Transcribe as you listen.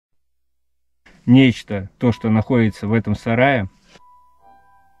нечто, то, что находится в этом сарае.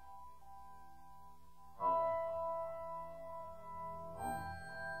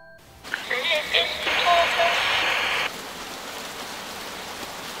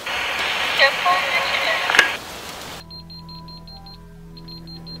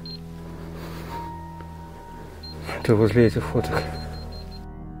 Это возле этих фоток.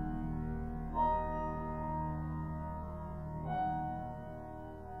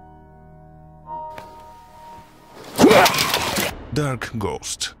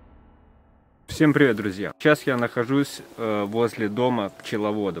 gdarkghost. Всем привет, друзья! Сейчас я нахожусь возле дома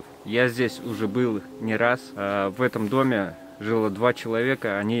пчеловодов. Я здесь уже был не раз. В этом доме жило 2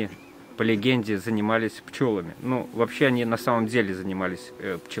 человека. Они, по легенде, занимались пчелами. Ну, вообще они на самом деле занимались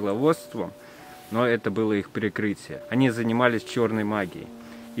пчеловодством, но это было их прикрытие. Они занимались черной магией.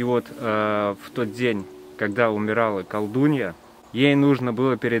 И вот в тот день, когда умирала колдунья, ей нужно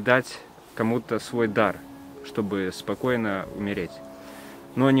было передать кому-то свой дар, чтобы спокойно умереть.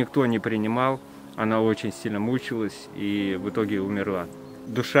 Но никто не принимал, она очень сильно мучилась и в итоге умерла.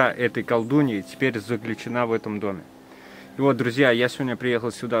 Душа этой колдуньи теперь заключена в этом доме. И вот, друзья, я сегодня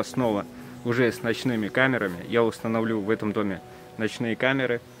приехал сюда снова уже с ночными камерами. Я установлю в этом доме ночные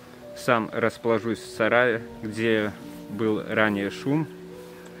камеры. Сам расположусь в сарае, где был ранее шум.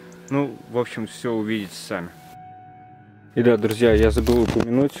 Ну, в общем, все увидите сами. И да, друзья, я забыл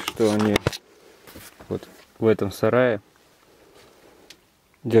упомянуть, что они вот в этом сарае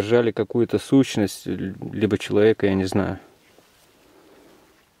держали какую-то сущность, либо человека, я не знаю.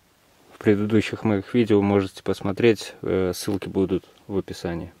 В предыдущих моих видео можете посмотреть, ссылки будут в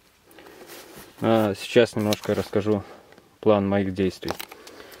описании. А сейчас немножко расскажу план моих действий.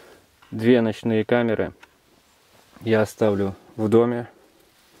 2 ночные камеры я оставлю в доме.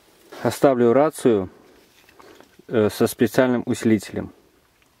 Оставлю рацию со специальным усилителем,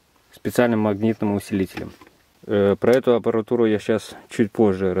 специальным магнитным усилителем. Про эту аппаратуру я сейчас чуть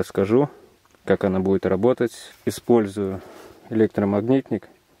позже расскажу, как она будет работать. Использую электромагнитник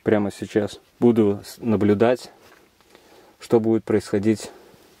прямо сейчас. Буду наблюдать, что будет происходить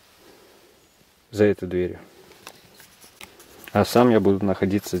за этой дверью. А сам я буду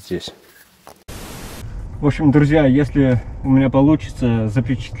находиться здесь. В общем, друзья, если у меня получится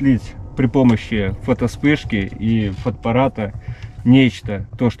запечатлеть при помощи фотоспышки и фотоаппарата нечто,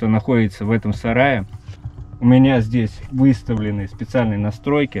 то, что находится в этом сарае, у меня здесь выставлены специальные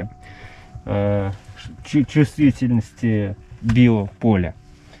настройки чувствительности биополя.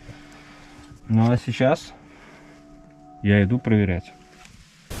 Ну а сейчас я иду проверять.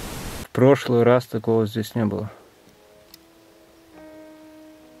 В прошлый раз такого здесь не было.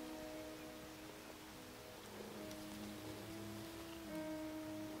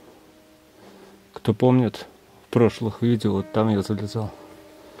 Кто помнит, в прошлых видео, вот там я залезал.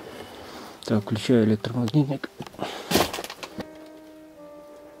 Так, включаю электромагнитник.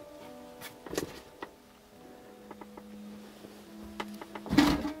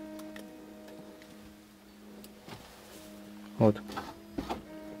 Вот.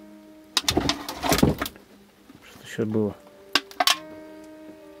 Что еще было?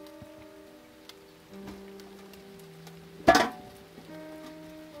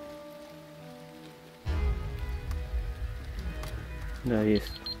 Да,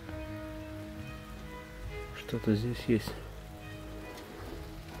 есть. Что-то здесь есть.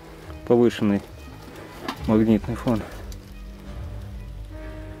 Повышенный магнитный фон.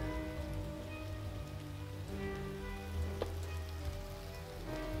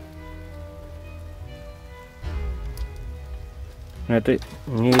 Но это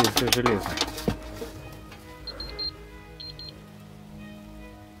не из железа.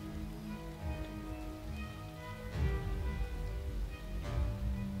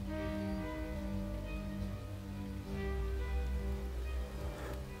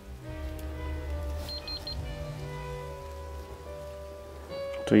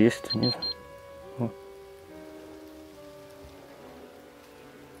 То есть, то нет. Вот.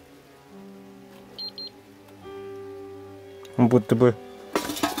 Он будто бы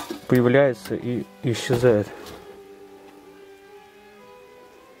появляется и исчезает.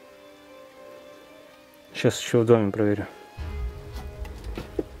 Сейчас еще в доме проверю.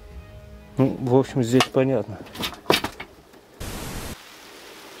 Ну, в общем, здесь понятно.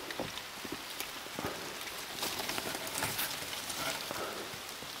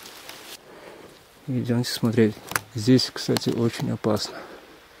 Идемте смотреть. Здесь, кстати, очень опасно.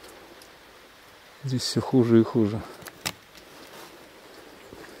 Здесь все хуже и хуже.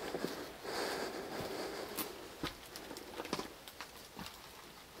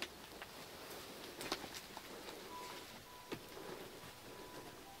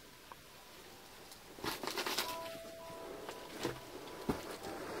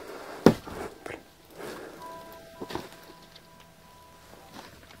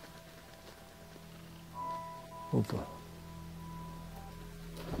 Опа.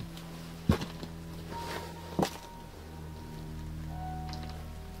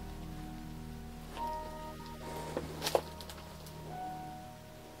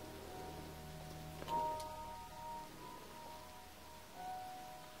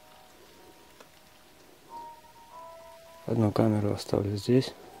 Одну камеру оставлю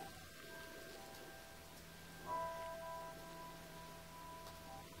здесь.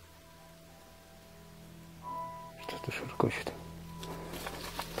 Что-то шуркочет.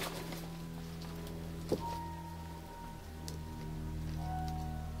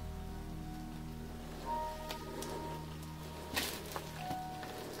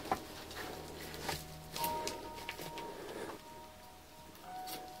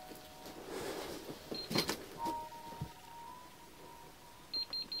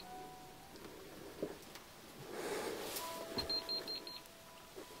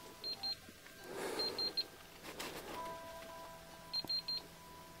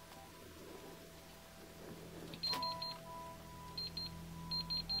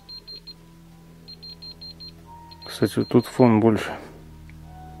 Кстати, тут фон больше.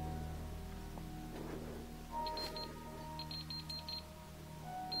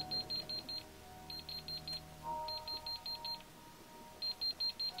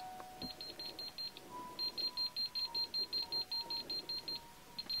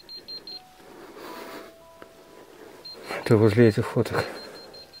 Это возле этих фоток.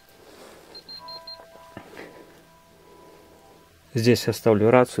 Здесь оставлю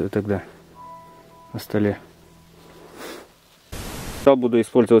рацию тогда на столе. Я буду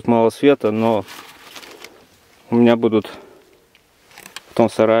использовать мало света, но у меня будут в том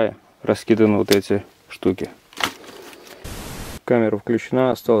сарае раскиданы вот эти штуки. Камера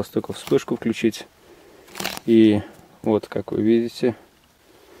включена, осталось только вспышку включить. И вот, как вы видите,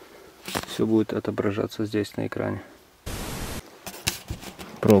 все будет отображаться здесь на экране.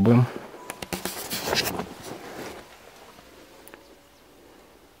 Пробуем.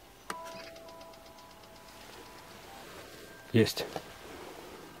 Есть.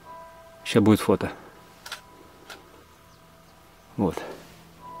 Сейчас будет фото. Вот.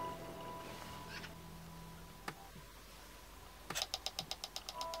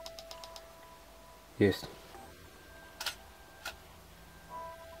 Есть.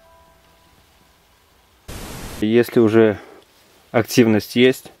 Если уже активность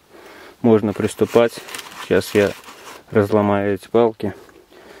есть, можно приступать. Сейчас я разломаю эти палки,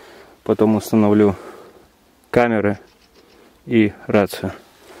 потом установлю камеры и рацию.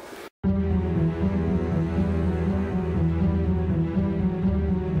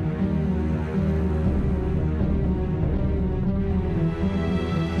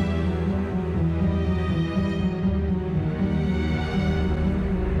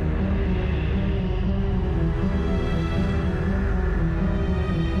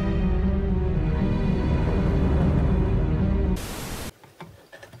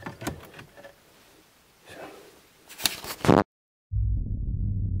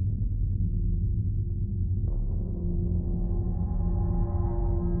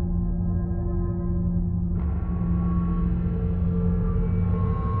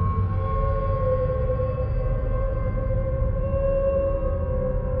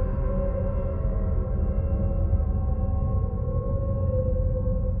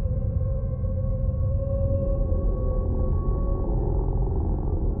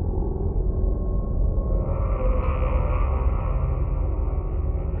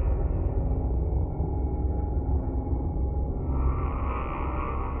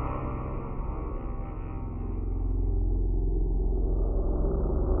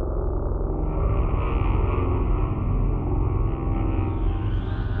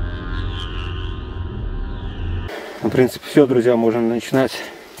 В принципе, все, друзья, можно начинать.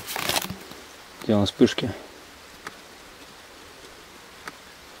 Делаем вспышки.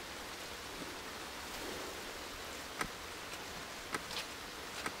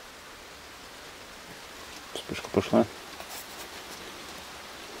 Вспышка пошла.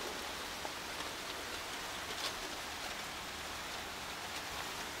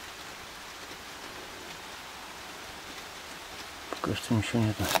 Пока что ничего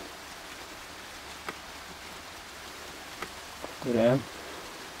нету. Гуляем.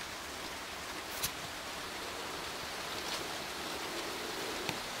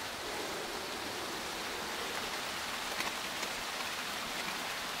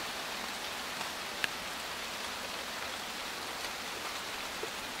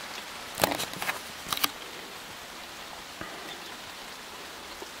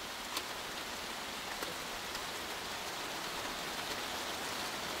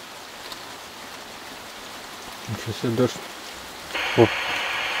 Ничего себе, дождь. О.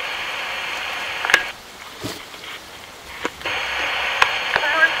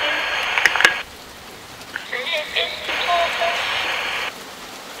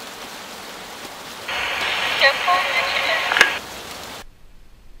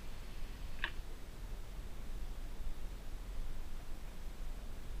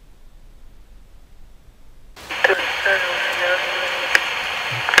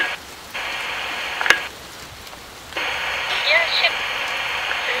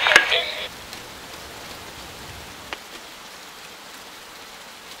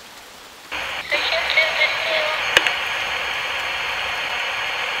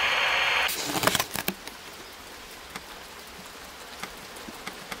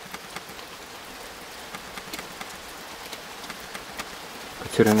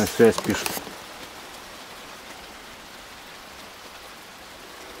 Потерянная связь пишет.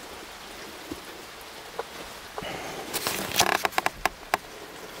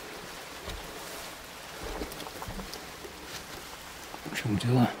 В чем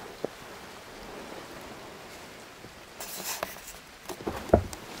дело?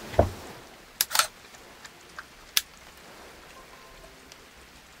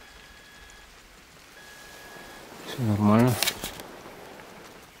 Все нормально.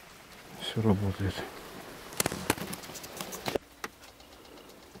 Все работает.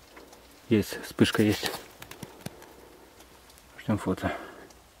 Есть, вспышка есть. Ждем фото.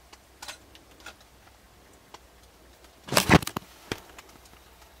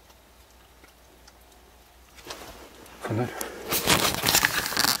 Фонарь.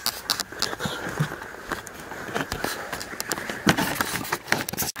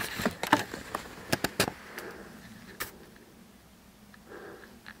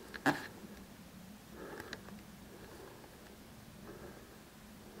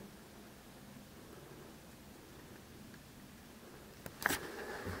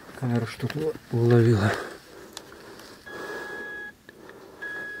 Камера что-то уловила.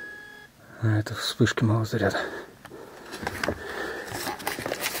 А это вспышки малого заряда.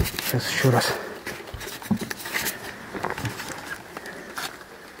 Сейчас еще раз.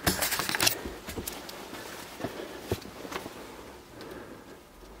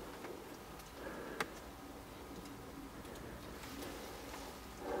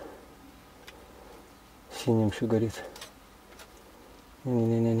 Синим все горит.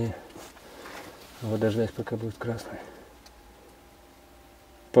 Не-не-не-не. Надо дождать, пока будет красный.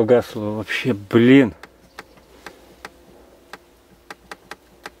 Погасло вообще, блин.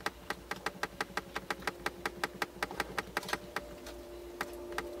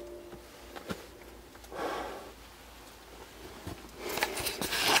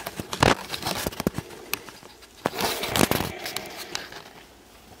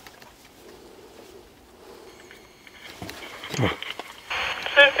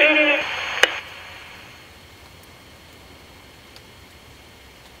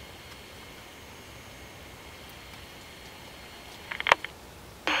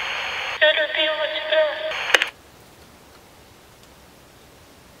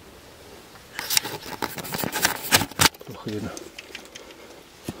 Плохо видно.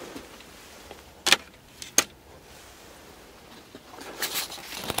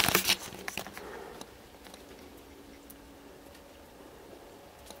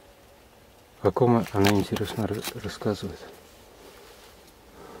 О ком она интересно рассказывает.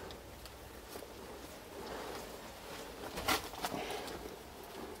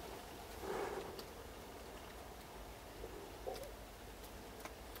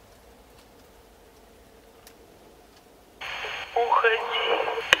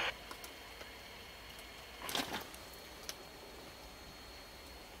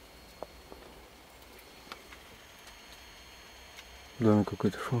 В доме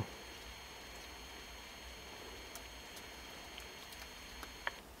какой-то шум.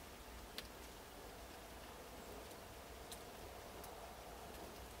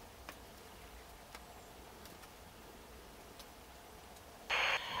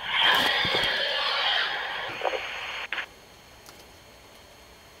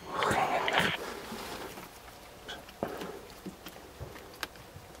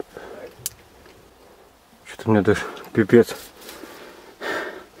 Что-то мне даже пипец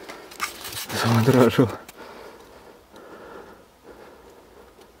замораживал.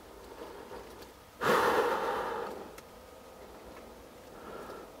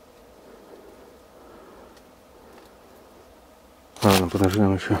 Ладно,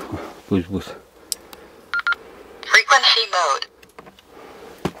 подождем еще, пусть будет.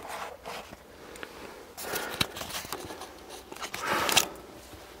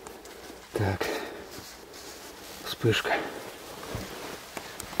 Так. Вспышка.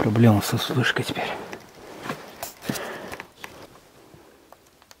 Проблема со вспышкой теперь.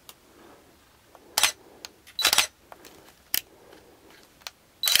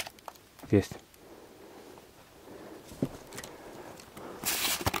 Есть.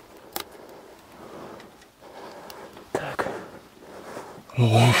 Так.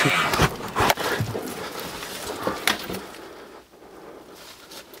 Ломчик.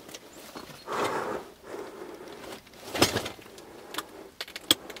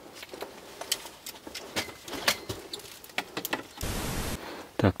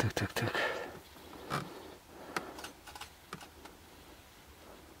 Так.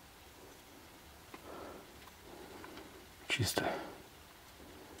 Чисто.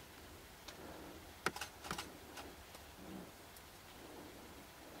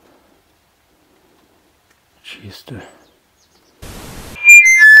 Чисто.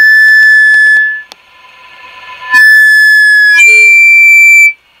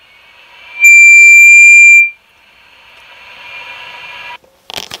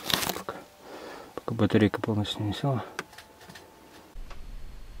 Пока батарейка полностью не села.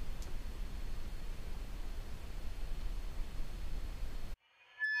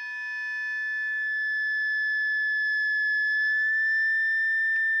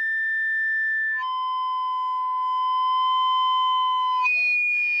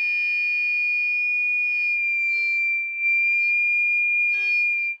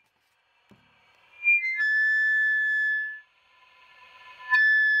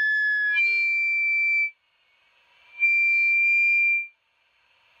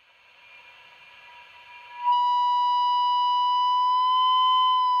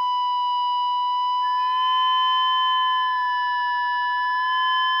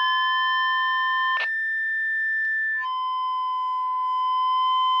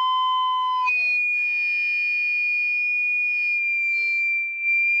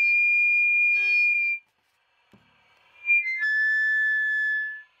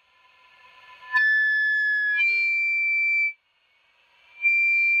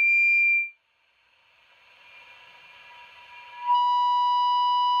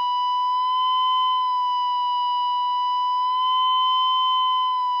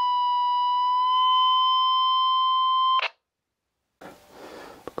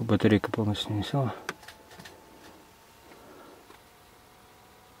 Пока батарейка полностью не села.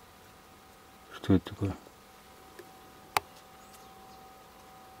 Что это такое?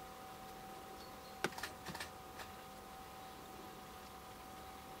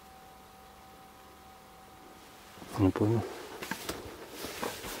 Не понял.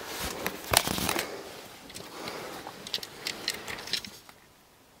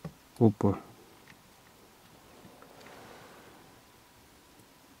 Опа.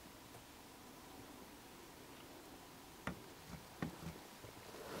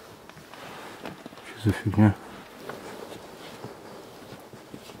 Что за фигня?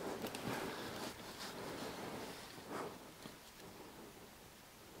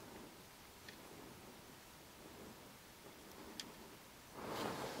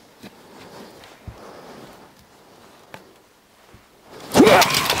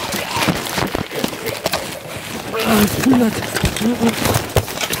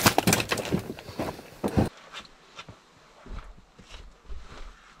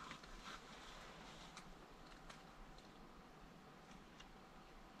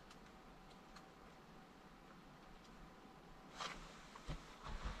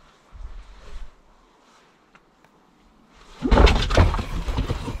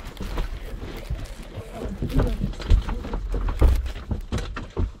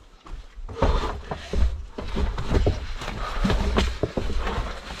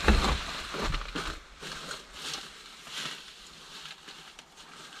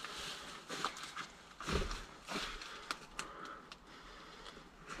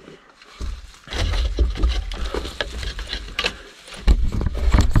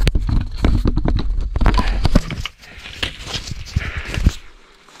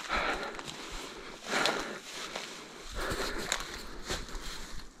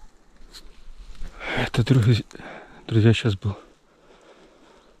 Это, друзья, сейчас был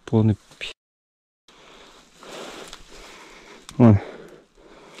полный пи***. Вон.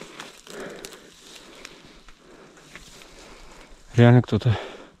 Реально кто-то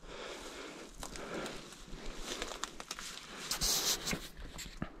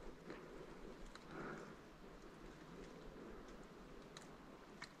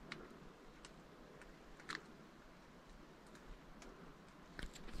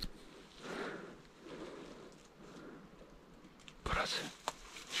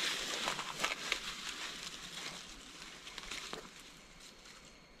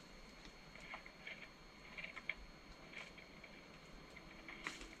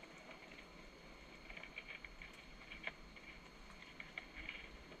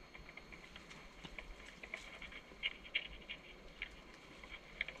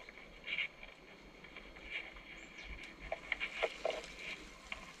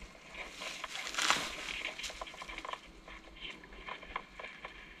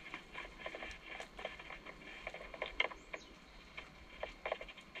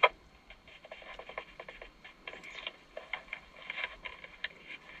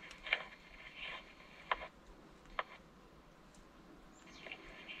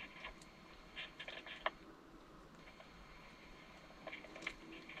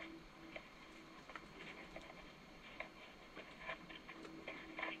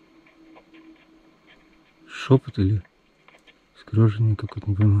шепот или скрежение какое-то,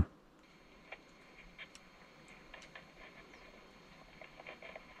 не пойму.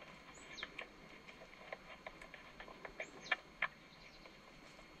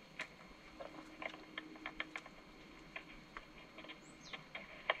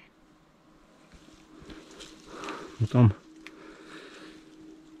 Ну там,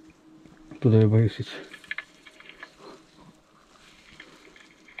 туда я боюсь идти.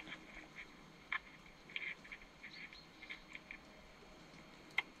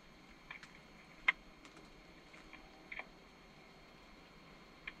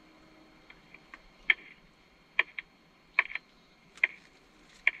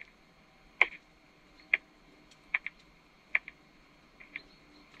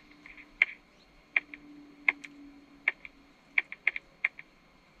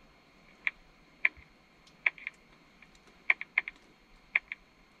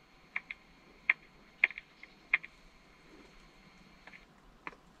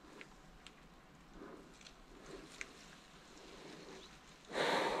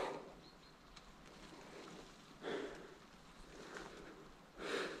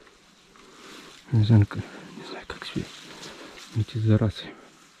 Не знаю, как себе идти за рацией.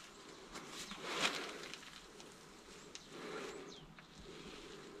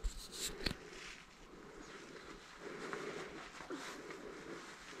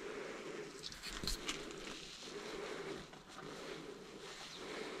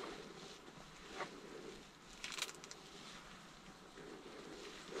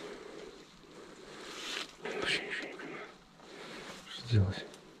 Вообще ничего не понимаю, что делать.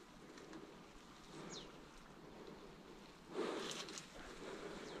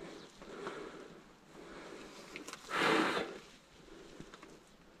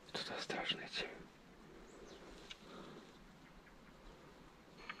 Туда страшно идти.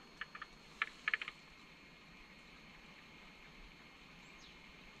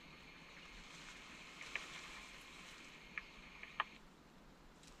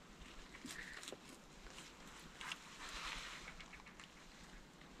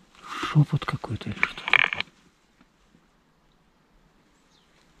 Шепот какой-то или что?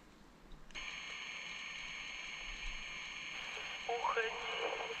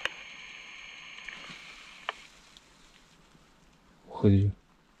 Уходи.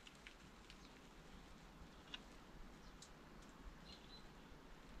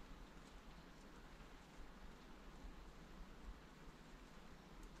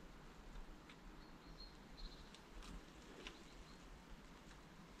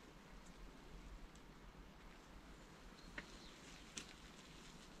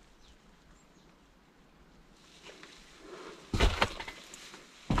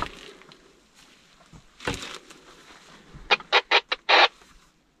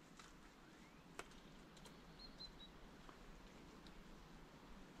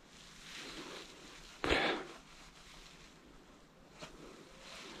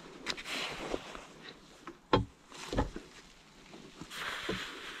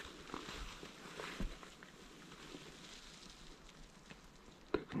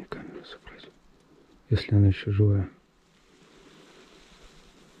 Как мне камеру собрать, если она еще живая?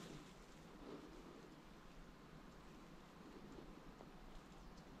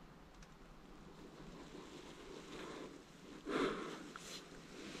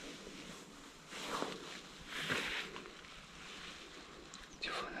 Где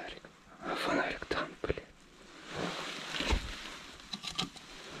фонарик? А фонарик там, блин.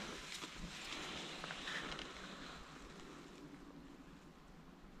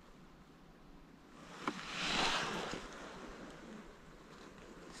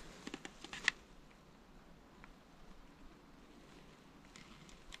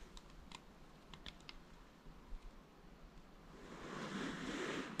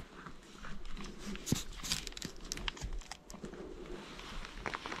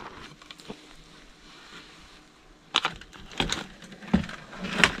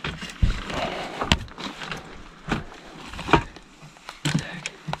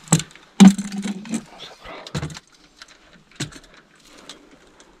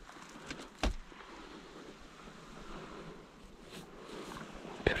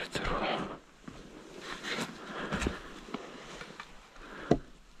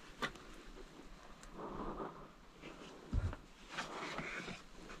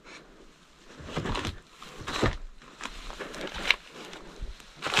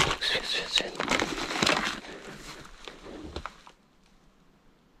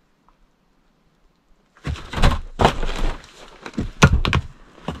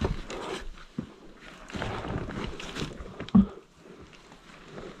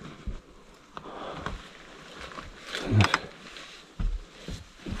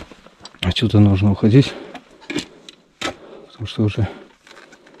 отсюда нужно уходить, потому что уже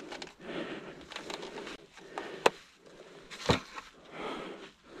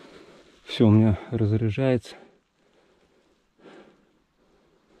все у меня разряжается.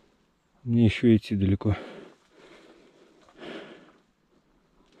 Мне еще идти далеко.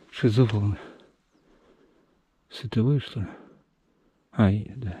 Шизофоны. Световые, что ли?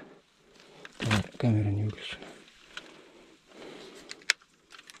 Да. Камера не выключена.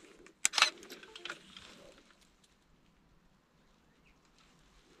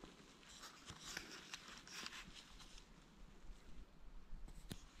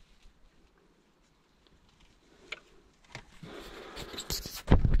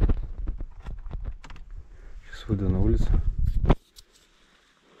 Сейчас выйду на улицу.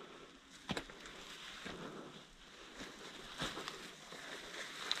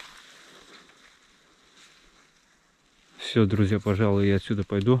 Все, друзья, пожалуй, я отсюда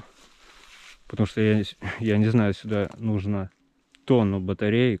пойду, потому что я не знаю, сюда нужно тонну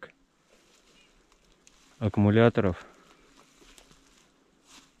батареек, аккумуляторов,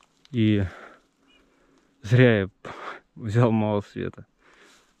 и зря я взял мало света,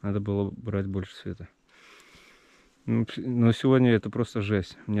 надо было брать больше света. Но сегодня это просто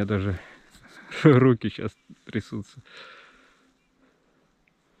жесть, у меня даже руки сейчас трясутся.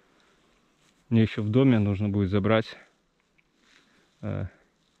 Мне еще в доме нужно будет забрать 2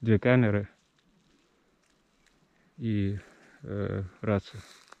 камеры и рацию.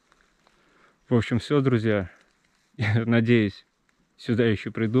 В общем, все, друзья. Надеюсь, сюда еще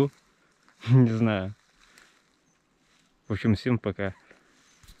приду. Не знаю. В общем, всем пока.